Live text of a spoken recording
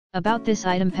About this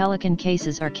item, Pelican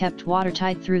cases are kept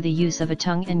watertight through the use of a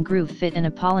tongue and groove fit in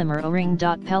a polymer O-ring.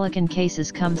 Pelican cases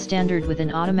come standard with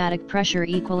an automatic pressure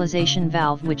equalization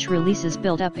valve which releases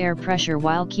built-up air pressure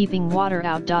while keeping water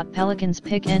out. Pelican's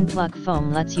pick and plug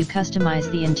foam lets you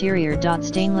customize the interior.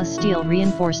 Stainless steel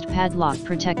reinforced padlock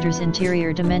protectors.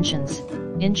 Interior dimensions,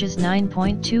 inches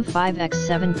 9.25 x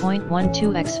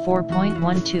 7.12 x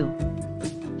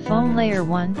 4.12. Foam layer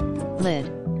 1,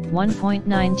 lid,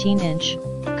 1.19 inch,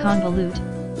 convolute,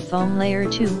 foam layer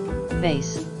 2,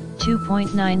 base,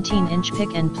 2.19 inch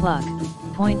pick and plug,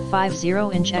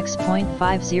 0.50 inch x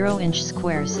 0.50 inch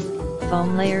squares,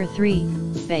 foam layer 3,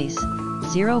 base,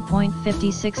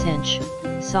 0.56 inch,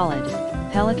 solid.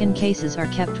 Pelican cases are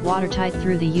kept watertight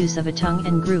through the use of a tongue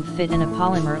and groove fit in a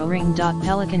polymer O-ring.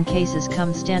 Pelican cases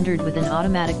come standard with an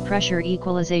automatic pressure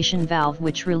equalization valve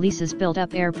which releases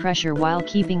built-up air pressure while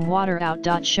keeping water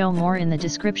out. Show more in the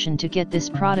description to get this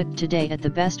product today at the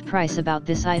best price. About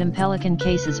this item, Pelican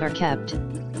cases are kept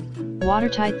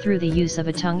watertight through the use of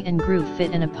a tongue and groove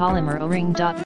fit in a polymer O-ring.